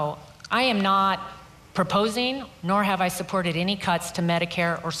know I am not proposing, nor have I supported any cuts to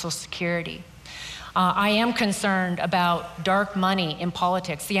Medicare or Social Security. I am concerned about dark money in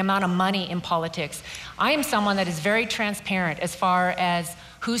politics, the amount of money in politics. I am someone that is very transparent as far as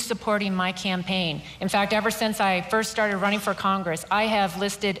who's supporting my campaign. In fact, ever since I first started running for Congress, I have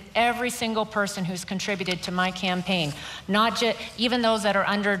listed every single person who's contributed to my campaign, not just even those that are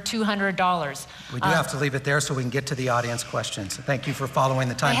under $200. We do have to leave it there so we can get to the audience questions. Thank you for following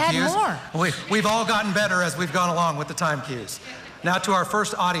the time cues. I had more. We've all gotten better as we've gone along with the time cues. Now to our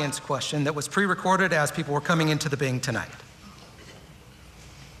first audience question that was pre-recorded as people were coming into the Bing tonight.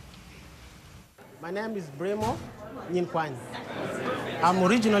 My name is Bremo Nyinkwan. I'm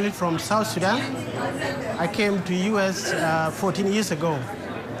originally from South Sudan. I came to US 14 years ago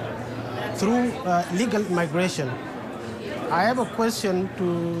through legal migration. I have a question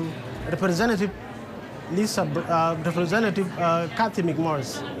to Representative Cathy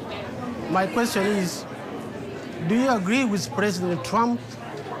McMorris. My question is, do you agree with President Trump's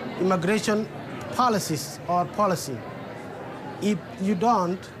immigration policies or policy? If you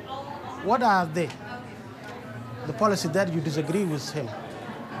don't, what are they? The policy that you disagree with him?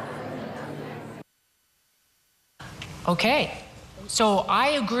 Okay, so I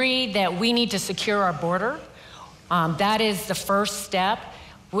agree that we need to secure our border. That is the first step.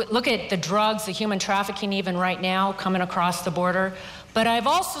 Look at the drugs, the human trafficking even right now coming across the border. But I've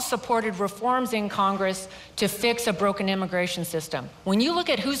also supported reforms in Congress to fix a broken immigration system. When you look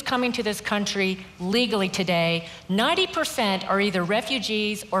at who's coming to this country legally today, 90% are either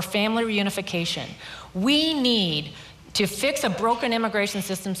refugees or family reunification. We need to fix a broken immigration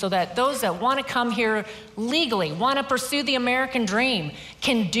system so that those that want to come here legally, want to pursue the American dream,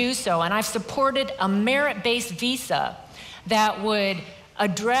 can do so. And I've supported a merit-based visa that would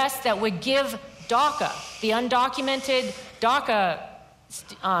give DACA, the undocumented DACA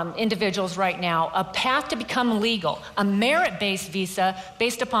individuals right now, a path to become legal, a merit-based visa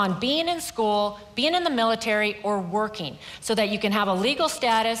based upon being in school, being in the military, or working, so that you can have a legal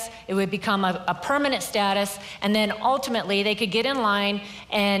status, it would become a permanent status, and then ultimately they could get in line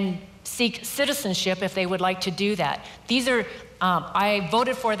and seek citizenship if they would like to do that. These are, I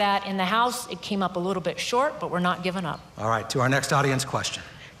voted for that in the House. It came up a little bit short, but we're not giving up. All right, to our next audience question.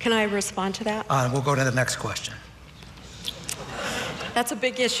 Can I respond to that? We'll go to the next question. That's a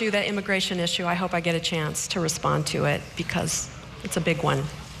big issue, that immigration issue. I hope I get a chance to respond to it because it's a big one.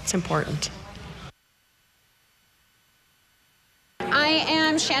 It's important. I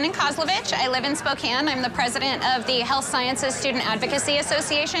am Shannon Kozlovich. I live in Spokane. I'm the president of the Health Sciences Student Advocacy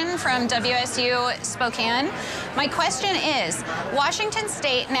Association from WSU Spokane. My question is, Washington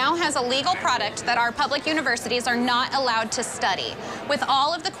State now has a legal product that our public universities are not allowed to study. With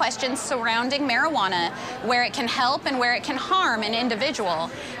all of the questions surrounding marijuana, where it can help and where it can harm an individual,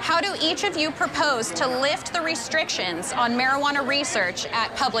 how do each of you propose to lift the restrictions on marijuana research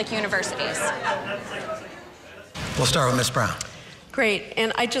at public universities? We'll start with Ms. Brown. Great,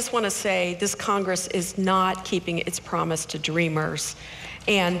 and I just want to say this Congress is not keeping its promise to dreamers.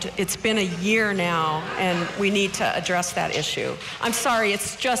 And it's been a year now, and we need to address that issue. I'm sorry,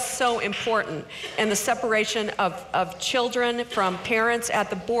 it's just so important. And the separation of children from parents at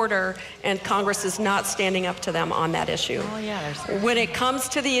the border, and Congress is not standing up to them on that issue. Oh, yeah, when it comes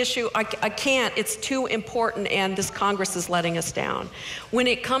to the issue, I can't, it's too important, and this Congress is letting us down. When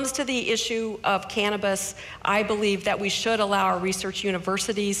it comes to the issue of cannabis, I believe that we should allow our research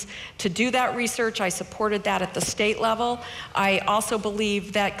universities to do that research. I supported that at the state level. I also believe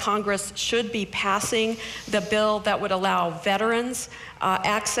that Congress should be passing the bill that would allow veterans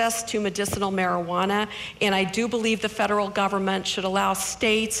access to medicinal marijuana. And I do believe the federal government should allow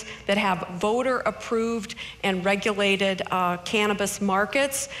states that have voter-approved and regulated cannabis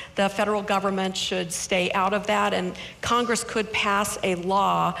markets. The federal government should stay out of that, and Congress could pass a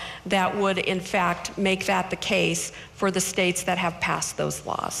law that would, in fact, make that the case for the states that have passed those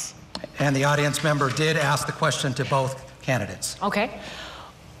laws. And the audience member did ask the question to both candidates. Okay.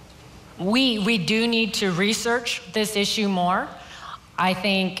 We do need to research this issue more. I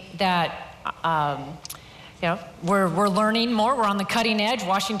think that we're learning more. We're on the cutting edge.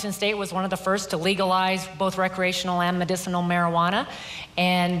 Washington State was one of the first to legalize both recreational and medicinal marijuana,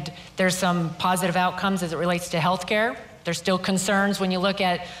 and there's some positive outcomes as it relates to health care. There's still concerns when you look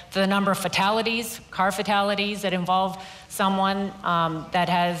at the number of fatalities, car fatalities that involve someone that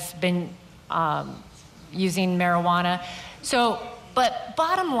has been using marijuana. But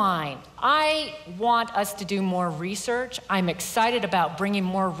bottom line, I want us to do more research. I'm excited about bringing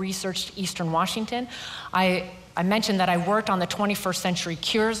more research to Eastern Washington. I I mentioned that I worked on the 21st Century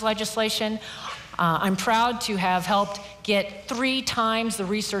Cures legislation. I'm proud to have helped get 3 times the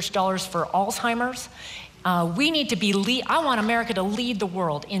research dollars for Alzheimer's. We need to be I want America to lead the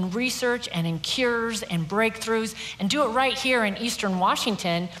world in research and in cures and breakthroughs, and do it right here in Eastern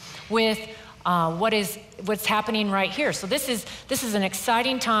Washington with what's happening right here. So this is an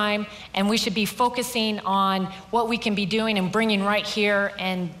exciting time, and we should be focusing on what we can be doing and bringing right here,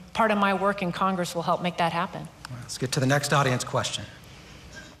 and part of my work in Congress will help make that happen. Let's get to the next audience question.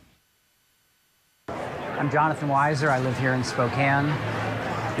 I'm Jonathan Weiser. I live here in Spokane.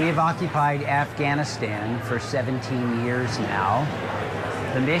 We have occupied Afghanistan for 17 years now.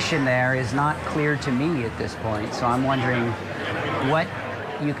 The mission there is not clear to me at this point, so I'm wondering what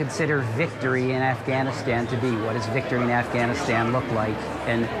you consider victory in Afghanistan to be. What does victory in Afghanistan look like,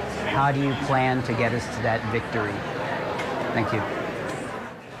 and how do you plan to get us to that victory? Thank you.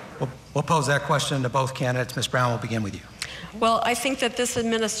 We'll pose that question to both candidates. Ms. Brown, we'll begin with you. Well, I think that this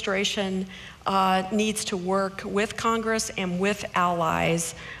administration needs to work with Congress and with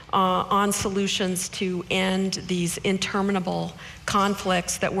allies on solutions to end these interminable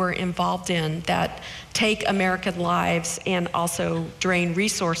conflicts that we're involved in that take American lives and also drain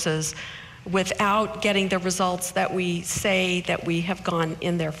resources without getting the results that we say that we have gone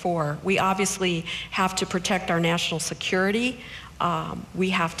in there for. We obviously have to protect our national security. We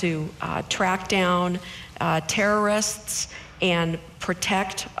have to track down terrorists and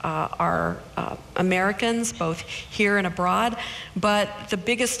protect our Americans, both here and abroad. But the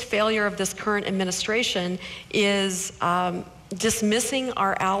biggest failure of this current administration is dismissing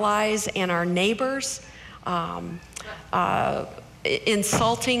our allies and our neighbors,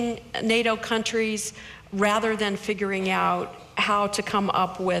 insulting NATO countries, rather than figuring out how to come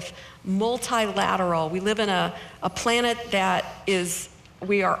up with multilateral. We live in a planet that is,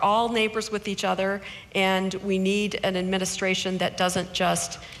 we are all neighbors with each other, and we need an administration that doesn't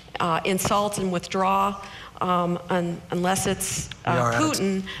just insult and withdraw unless it's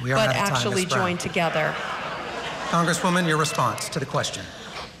Putin, but actually join together. Congresswoman, your response to the question.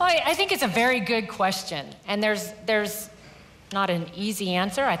 Well, I think it's a very good question, and there's not an easy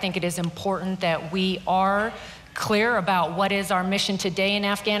answer. I think it is important that we are clear about what is our mission today in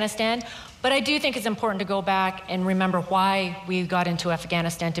Afghanistan. But I do think it's important to go back and remember why we got into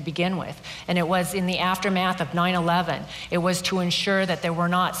Afghanistan to begin with. And it was in the aftermath of 9/11. It was to ensure that there were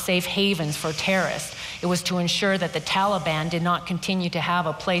not safe havens for terrorists. It was to ensure that the Taliban did not continue to have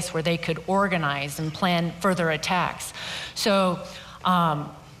a place where they could organize and plan further attacks. So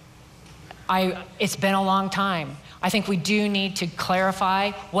it's been a long time. I think we do need to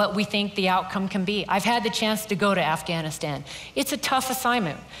clarify what we think the outcome can be. I've had the chance to go to Afghanistan. It's a tough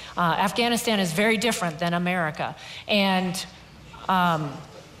assignment. Afghanistan is very different than America. But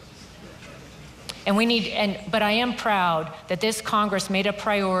I am proud that this Congress made a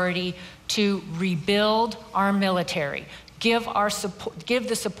priority to rebuild our military, give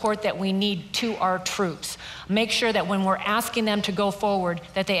the support that we need to our troops. Make sure that when we're asking them to go forward,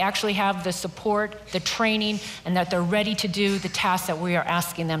 that they actually have the support, the training, and that they're ready to do the tasks that we are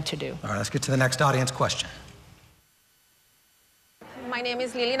asking them to do. All right, let's get to the next audience question. My name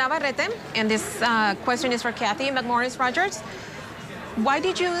is Lily Navarrete, and this question is for Cathy McMorris Rodgers. Why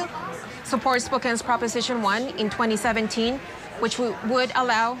did you support Spokane's Proposition 1 in 2017, which would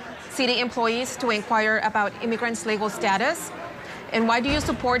allow city employees to inquire about immigrants' legal status? And why do you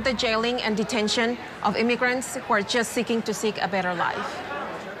support the jailing and detention of immigrants who are just seeking a better life?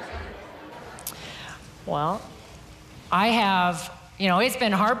 Well, it's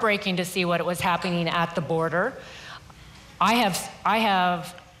been heartbreaking to see what was happening at the border. I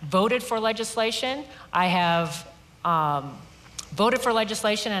have voted for legislation. I have voted for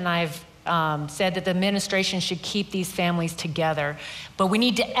legislation, and I've said that the administration should keep these families together. But we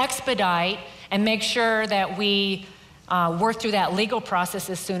need to expedite and make sure that we work through that legal process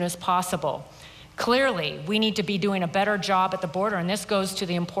as soon as possible. Clearly, we need to be doing a better job at the border, and this goes to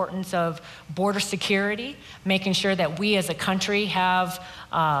the importance of border security, making sure that we as a country have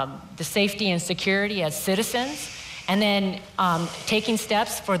the safety and security as citizens, and then taking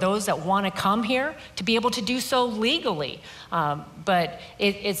steps for those that want to come here to be able to do so legally. But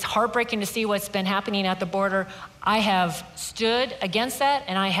it's heartbreaking to see what's been happening at the border. I have stood against that,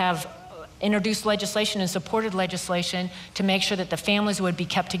 and I have introduced legislation and supported legislation to make sure that the families would be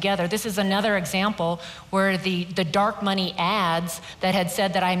kept together. This is another example where the dark money ads that had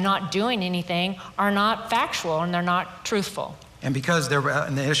said that I'm not doing anything are not factual and they're not truthful. And because there,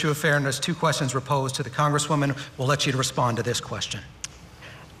 in the issue of fairness, 2 questions were posed to the Congresswoman, we'll let you to respond to this question.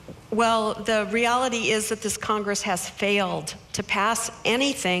 Well, the reality is that this Congress has failed to pass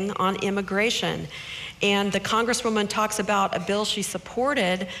anything on immigration. And the Congresswoman talks about a bill she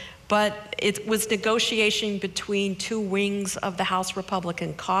supported, but it was negotiation between two wings of the House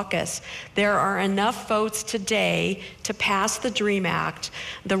Republican caucus. There are enough votes today to pass the DREAM Act.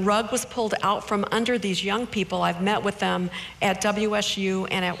 The rug was pulled out from under these young people. I've met with them at WSU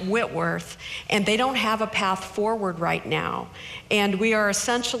and at Whitworth, and they don't have a path forward right now. And we are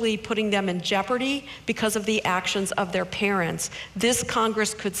essentially putting them in jeopardy because of the actions of their parents. This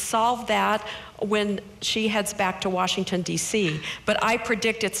Congress could solve that when she heads back to Washington, D.C. But I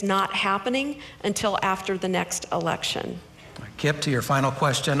predict it's not happening until after the next election. Kip, to your final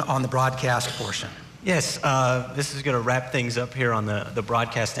question on the broadcast portion. Yes, this is going to wrap things up here on the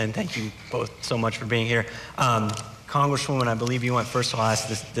broadcast end. Thank you both so much for being here. Congresswoman, I believe you went first, so I'll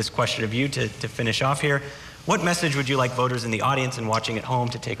ask this question of you to finish off here. What message would you like voters in the audience and watching at home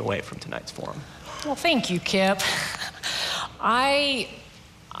to take away from tonight's forum? Well, thank you, Kip.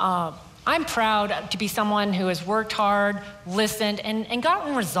 I'm proud to be someone who has worked hard, listened, and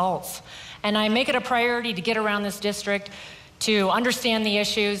gotten results. And I make it a priority to get around this district, to understand the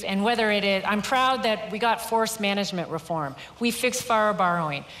issues, and whether it is, I'm proud that we got forced management reform. We fixed fire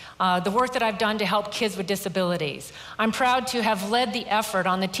borrowing, the work that I've done to help kids with disabilities. I'm proud to have led the effort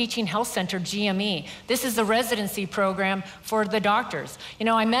on the Teaching Health Center, GME. This is the residency program for the doctors. You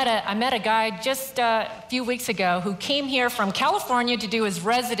know, I met a guy just a few weeks ago who came here from California to do his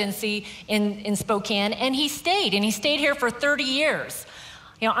residency in Spokane, and he stayed here for 30 years.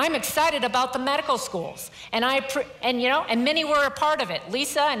 You know, I'm excited about the medical schools, and many were a part of it.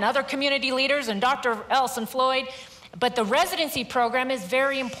 Lisa and other community leaders and Dr. Elson Floyd. But the residency program is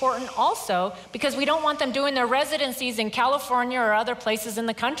very important also because we don't want them doing their residencies in California or other places in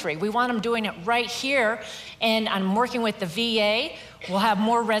the country. We want them doing it right here, and I'm working with the VA. We'll have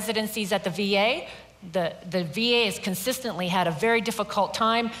more residencies at the VA. The VA has consistently had a very difficult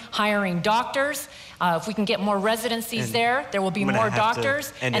time hiring doctors. If we can get more residencies there will be more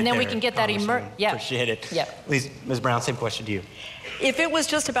doctors, and then we can get that Appreciate it. Yeah. Please, Ms. Brown, same question to you. If it was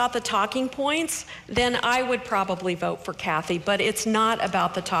just about the talking points, then I would probably vote for Cathy, but it's not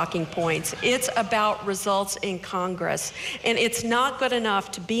about the talking points. It's about results in Congress. And it's not good enough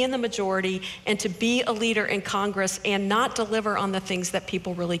to be in the majority and to be a leader in Congress and not deliver on the things that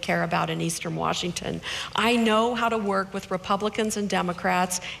people really care about in Eastern Washington. I know how to work with Republicans and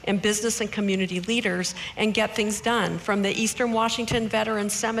Democrats and business and community leaders and get things done, from the Eastern Washington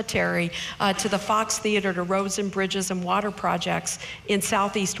Veterans Cemetery to the Fox Theater to roads and bridges and water projects in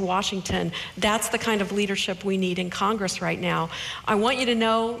Southeast Washington. That's the kind of leadership we need in Congress right now. I want you to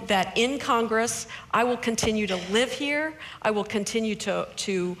know that in Congress, I will continue to live here. I will continue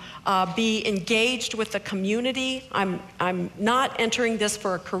to be engaged with the community. I'm not entering this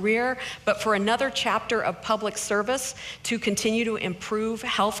for a career, but for another chapter of public service to continue to improve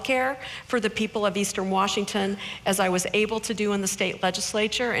health care for the people of Eastern Washington, as I was able to do in the state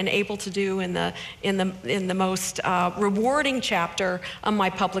legislature and able to do in the most rewarding chapter of my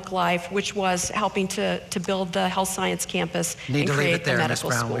public life, which was helping to build the health science campus and create the medical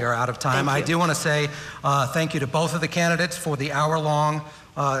school. We are out of time. I do want to say thank you to both of the candidates for the hour-long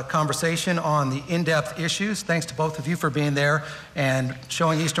conversation on the in-depth issues. Thanks to both of you for being there and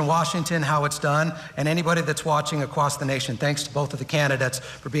showing Eastern Washington how it's done, and anybody that's watching across the nation. Thanks to both of the candidates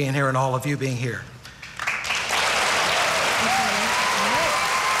for being here and all of you being here.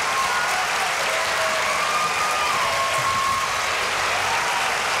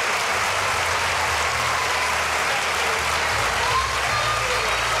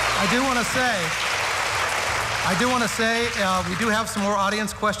 I do want to say we do have some more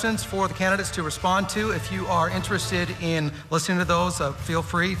audience questions for the candidates to respond to. If you are interested in listening to those, feel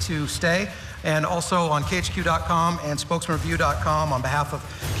free to stay. And also on KHQ.com and Spokesman-Review.com, on behalf of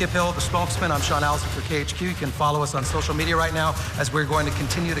Kip Hill, the spokesman, I'm Sean Allison for KHQ. You can follow us on social media right now as we're going to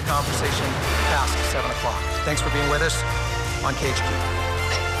continue the conversation past 7 o'clock. Thanks for being with us on KHQ.